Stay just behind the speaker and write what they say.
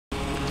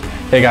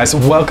Hey guys,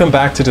 welcome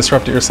back to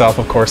Disrupt It Yourself.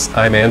 Of course,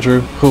 I'm Andrew.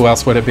 Who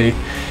else would it be?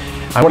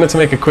 I wanted to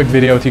make a quick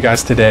video with you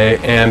guys today,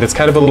 and it's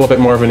kind of a little bit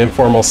more of an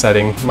informal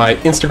setting. My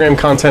Instagram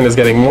content is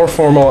getting more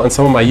formal, and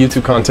some of my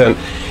YouTube content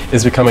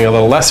is becoming a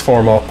little less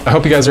formal. I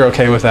hope you guys are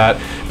okay with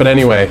that. But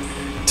anyway,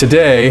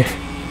 today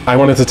I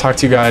wanted to talk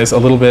to you guys a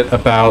little bit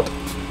about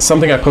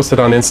something I posted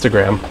on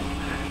Instagram.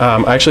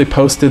 I actually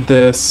posted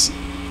this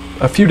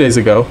a few days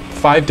ago,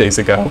 5 days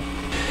ago.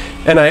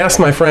 And I asked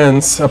my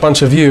friends, a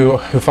bunch of you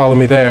who follow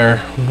me there,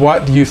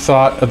 what you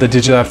thought of the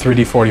DigiLab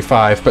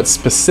 3D45, but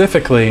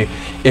specifically,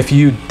 if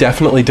you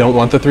definitely don't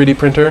want the 3D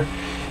printer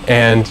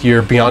and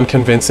you're beyond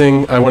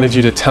convincing, I wanted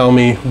you to tell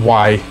me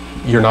why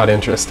you're not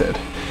interested.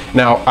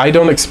 Now, I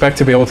don't expect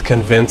to be able to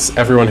convince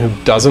everyone who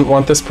doesn't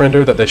want this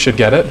printer that they should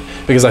get it,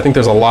 because I think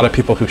there's a lot of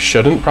people who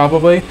shouldn't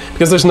probably,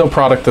 because there's no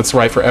product that's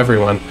right for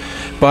everyone.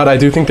 But I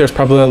do think there's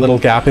probably a little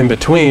gap in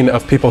between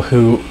of people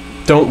who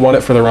don't want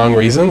it for the wrong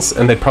reasons,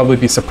 and they'd probably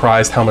be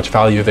surprised how much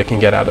value they can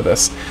get out of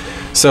this.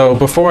 So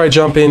before I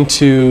jump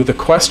into the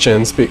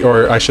questions,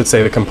 or I should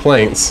say the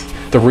complaints,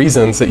 the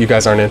reasons that you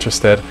guys aren't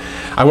interested,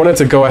 I wanted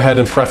to go ahead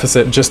and preface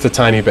it just a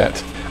tiny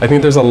bit. I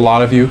think there's a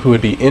lot of you who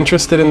would be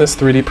interested in this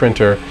 3D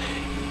printer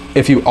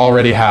if you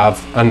already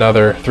have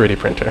another 3D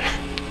printer.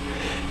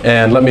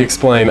 And let me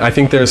explain. I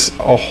think there's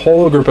a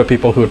whole group of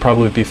people who would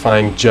probably be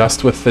fine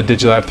just with the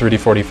DigiLab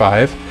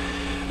 3D45.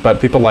 But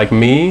people like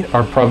me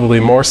are probably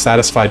more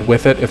satisfied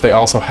with it if they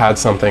also had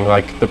something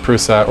like the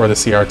Prusa or the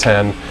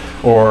CR10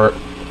 or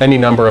any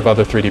number of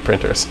other 3D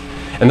printers.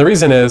 And the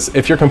reason is,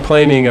 if you're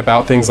complaining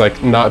about things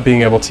like not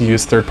being able to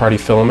use third-party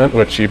filament,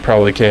 which you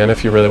probably can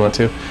if you really want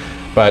to,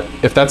 but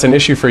if that's an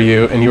issue for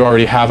you and you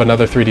already have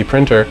another 3D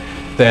printer,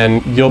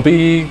 then you'll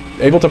be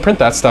able to print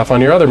that stuff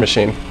on your other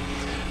machine.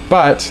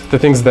 But the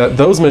things that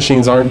those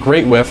machines aren't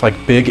great with,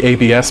 like big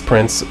ABS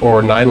prints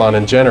or nylon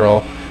in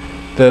general,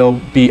 they'll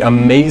be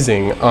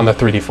amazing on the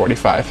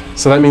 3D45.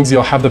 So that means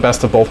you'll have the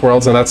best of both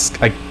worlds, and that's,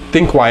 I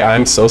think, why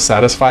I'm so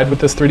satisfied with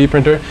this 3D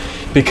printer,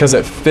 because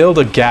it filled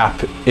a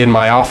gap in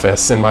my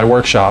office, in my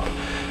workshop,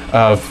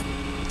 of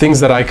things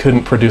that I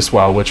couldn't produce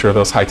well, which are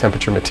those high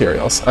temperature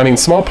materials. I mean,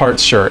 small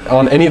parts, sure.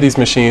 On any of these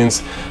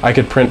machines, I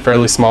could print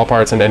fairly small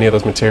parts in any of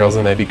those materials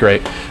and they'd be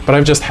great. But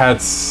I've just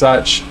had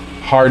such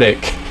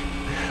heartache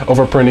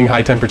over printing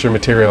high temperature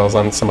materials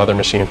on some other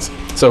machines.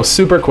 So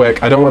super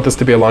quick, I don't want this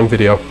to be a long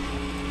video.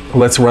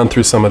 Let's run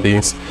through some of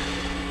these.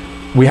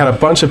 We had a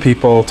bunch of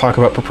people talk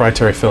about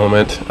proprietary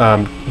filament.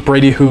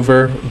 Brady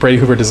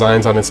Hoover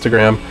Designs on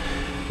Instagram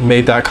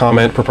made that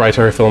comment,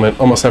 proprietary filament.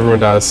 Almost everyone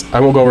does.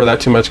 I won't go over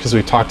that too much because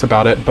we talked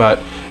about it, but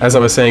as I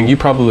was saying, you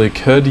probably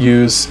could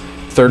use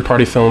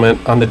third-party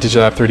filament on the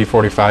DigiLab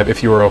 3D45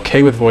 if you were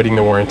okay with voiding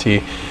the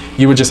warranty.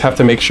 You would just have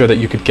to make sure that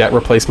you could get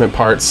replacement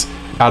parts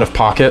out of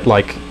pocket,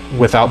 like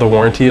without the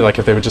warranty, like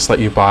if they would just let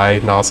you buy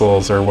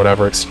nozzles or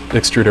whatever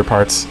extruder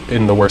parts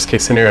in the worst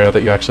case scenario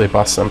that you actually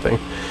bust something.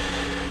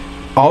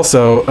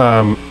 Also,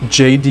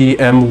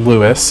 JDM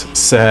Lewis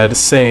said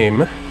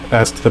same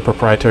as to the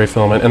proprietary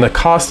filament, and the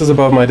cost is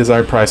above my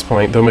desired price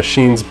point, though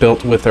machines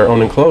built with their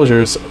own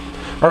enclosures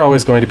are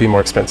always going to be more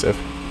expensive.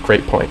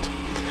 Great point.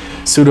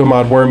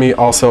 Pseudomod Wormy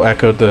also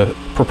echoed the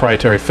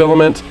proprietary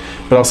filament,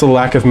 but also the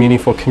lack of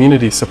meaningful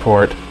community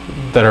support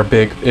that are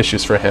big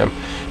issues for him.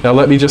 Now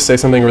let me just say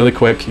something really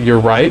quick. You're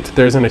right,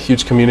 there isn't a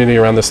huge community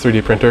around this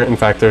 3D printer. In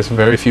fact, there's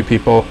very few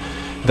people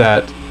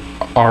that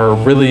are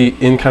really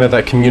in kind of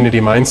that community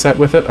mindset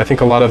with it. I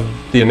think a lot of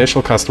the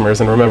initial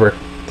customers, and remember,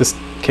 this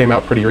came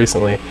out pretty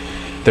recently,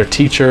 they're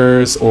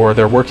teachers or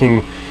they're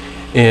working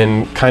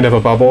in kind of a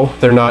bubble.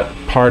 They're not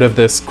part of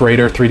this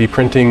greater 3D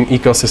printing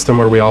ecosystem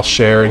where we all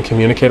share and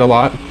communicate a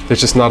lot.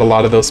 There's just not a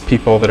lot of those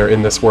people that are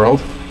in this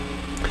world.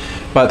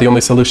 But the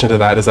only solution to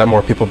that is that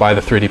more people buy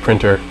the 3D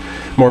printer.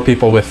 More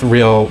people with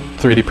real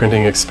 3D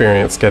printing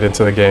experience get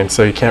into the game,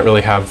 so you can't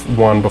really have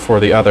one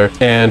before the other.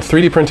 And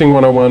 3D Printing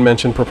 101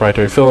 mentioned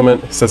proprietary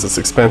filament. He says it's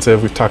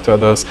expensive, we've talked about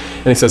those.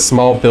 And he says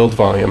small build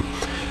volume.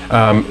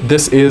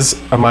 This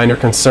is a minor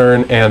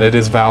concern and it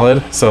is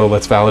valid, so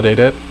let's validate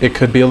it. It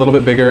could be a little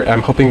bit bigger.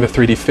 I'm hoping the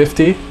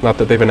 3D50, not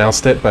that they've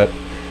announced it, but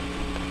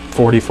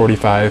 40,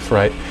 45,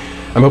 right?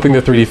 I'm hoping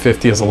the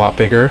 3D50 is a lot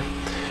bigger.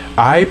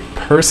 I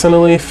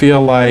personally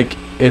feel like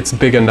it's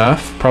big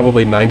enough,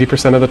 probably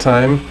 90% of the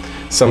time.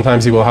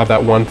 Sometimes you will have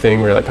that one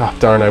thing where you're like, oh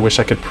darn, I wish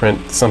I could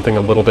print something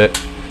a little bit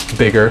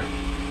bigger.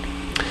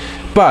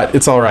 But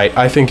it's all right.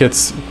 I think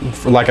it's,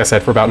 like I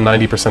said, for about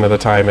 90% of the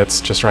time,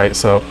 it's just right.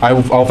 So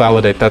I'll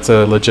validate that's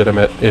a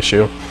legitimate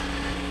issue.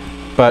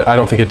 But I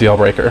don't think a deal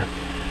breaker.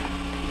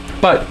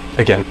 But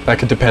again, that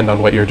could depend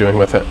on what you're doing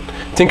with it.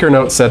 Tinker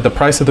Note said the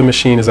price of the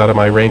machine is out of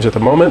my range at the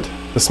moment.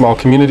 The small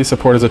community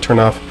support is a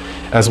turnoff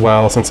as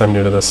well, since I'm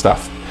new to this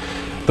stuff.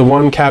 The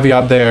one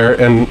caveat there,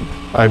 and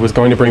I was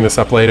going to bring this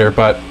up later,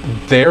 but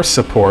their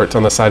support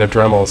on the side of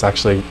Dremel is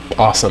actually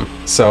awesome.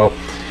 So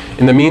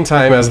in the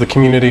meantime, as the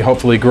community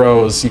hopefully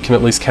grows, you can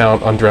at least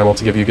count on Dremel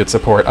to give you good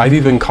support. I've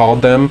even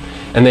called them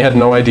and they had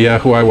no idea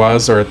who I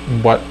was or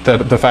what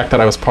the fact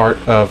that I was part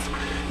of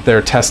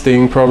their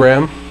testing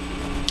program,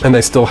 and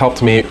they still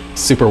helped me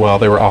super well.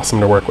 They were awesome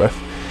to work with.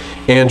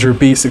 Andrew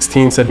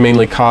B16 said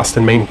mainly cost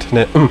and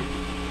maintenance.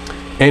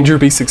 Andrew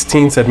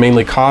B16 said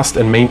mainly cost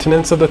and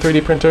maintenance of the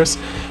 3D printers.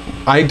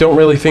 I don't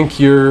really think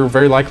you're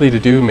very likely to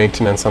do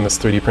maintenance on this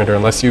 3D printer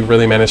unless you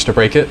really manage to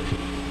break it.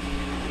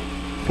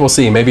 We'll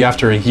see, maybe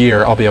after a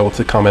year I'll be able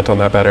to comment on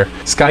that better.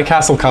 Sky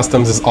Castle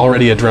Customs is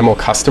already a Dremel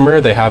customer.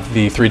 They have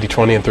the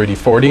 3D20 and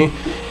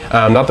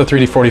 3D40. Not the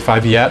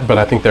 3D45 yet, but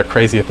I think they're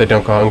crazy if they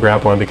don't go out and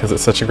grab one because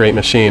it's such a great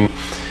machine.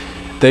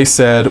 They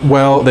said,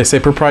 well, they say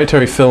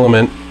proprietary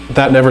filament,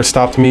 that never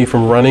stopped me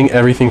from running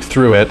everything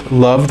through it.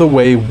 Love the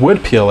way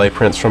wood PLA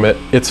prints from it.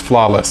 It's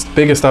flawless.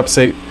 Biggest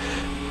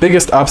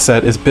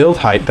upset is build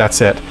height,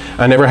 that's it.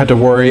 I never had to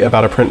worry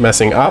about a print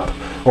messing up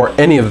or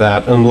any of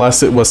that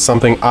unless it was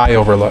something I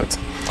overlooked.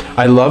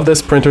 I love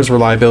this printer's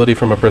reliability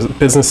from a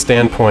business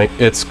standpoint.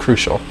 It's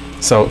crucial.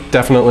 So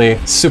definitely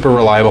super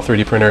reliable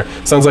 3D printer.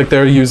 Sounds like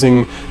they're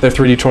using their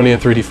 3D20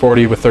 and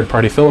 3D40 with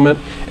third-party filament.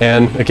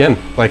 And again,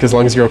 like as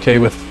long as you're okay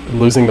with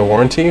losing the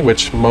warranty,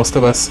 which most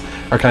of us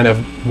are kind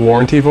of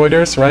warranty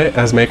voiders, right,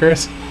 as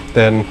makers,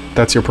 then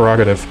that's your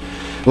prerogative.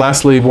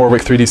 Lastly,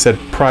 Warwick 3D said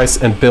price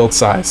and build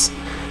size.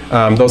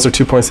 Those are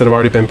 2 points that have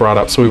already been brought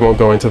up, so we won't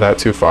go into that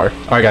too far.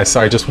 All right, guys,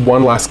 sorry, just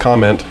one last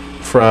comment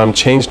from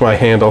Changed My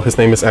Handle. His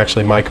name is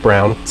actually Mike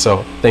Brown,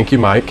 so thank you,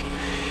 Mike.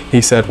 He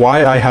said,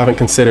 why I haven't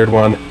considered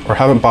one or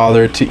haven't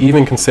bothered to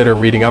even consider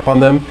reading up on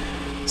them?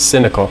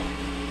 Cynical.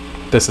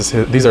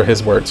 These are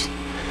his words.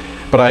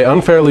 But I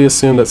unfairly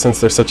assume that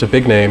since they're such a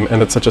big name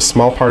and it's such a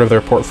small part of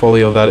their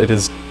portfolio that it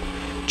is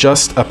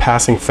just a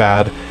passing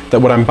fad,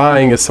 that what I'm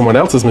buying is someone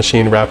else's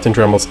machine wrapped in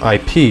Dremel's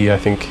IP. I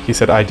think he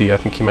said ID, I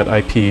think he meant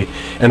IP.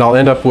 And I'll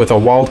end up with a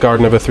walled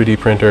garden of a 3D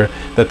printer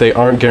that they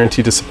aren't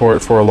guaranteed to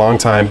support for a long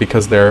time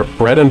because their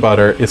bread and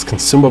butter is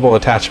consumable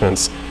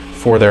attachments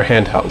for their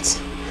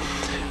handhelds.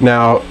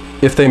 Now,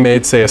 if they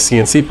made, say, a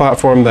CNC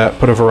platform that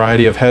put a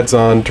variety of heads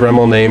on,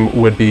 Dremel name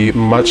would be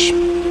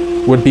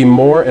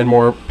more and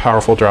more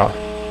powerful draw.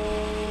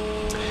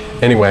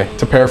 Anyway,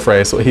 to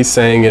paraphrase, what he's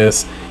saying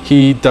is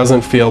he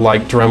doesn't feel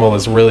like Dremel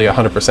is really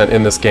 100%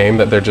 in this game,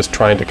 that they're just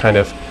trying to kind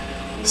of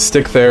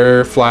stick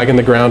their flag in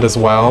the ground as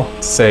well,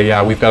 say,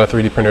 yeah, we've got a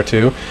 3D printer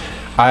too.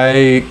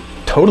 I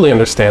totally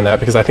understand that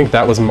because I think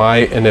that was my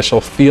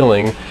initial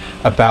feeling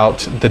about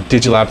the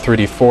DigiLab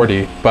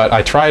 3D40, but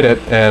I tried it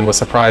and was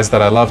surprised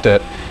that I loved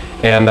it,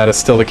 and that is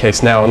still the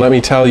case now. And let me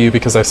tell you,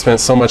 because I've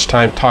spent so much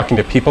time talking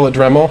to people at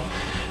Dremel,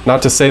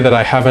 not to say that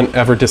I haven't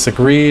ever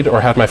disagreed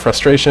or had my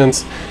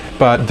frustrations,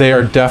 but they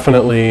are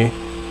definitely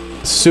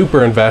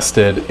super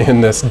invested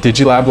in this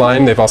DigiLab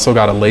line. They've also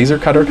got a laser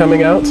cutter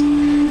coming out,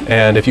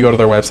 and if you go to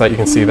their website you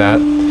can see that.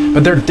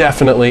 But they're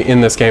definitely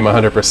in this game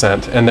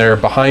 100%, and they're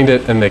behind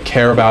it and they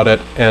care about it,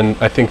 and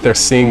I think they're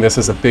seeing this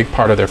as a big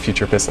part of their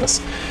future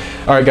business.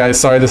 Alright guys,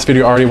 sorry this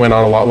video already went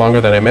on a lot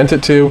longer than I meant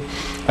it to.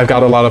 I've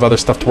got a lot of other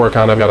stuff to work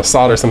on. I've got to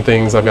solder some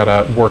things, I've got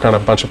to work on a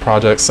bunch of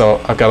projects,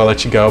 so I've got to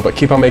let you go, but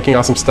keep on making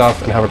awesome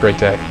stuff and have a great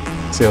day.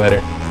 See you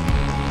later.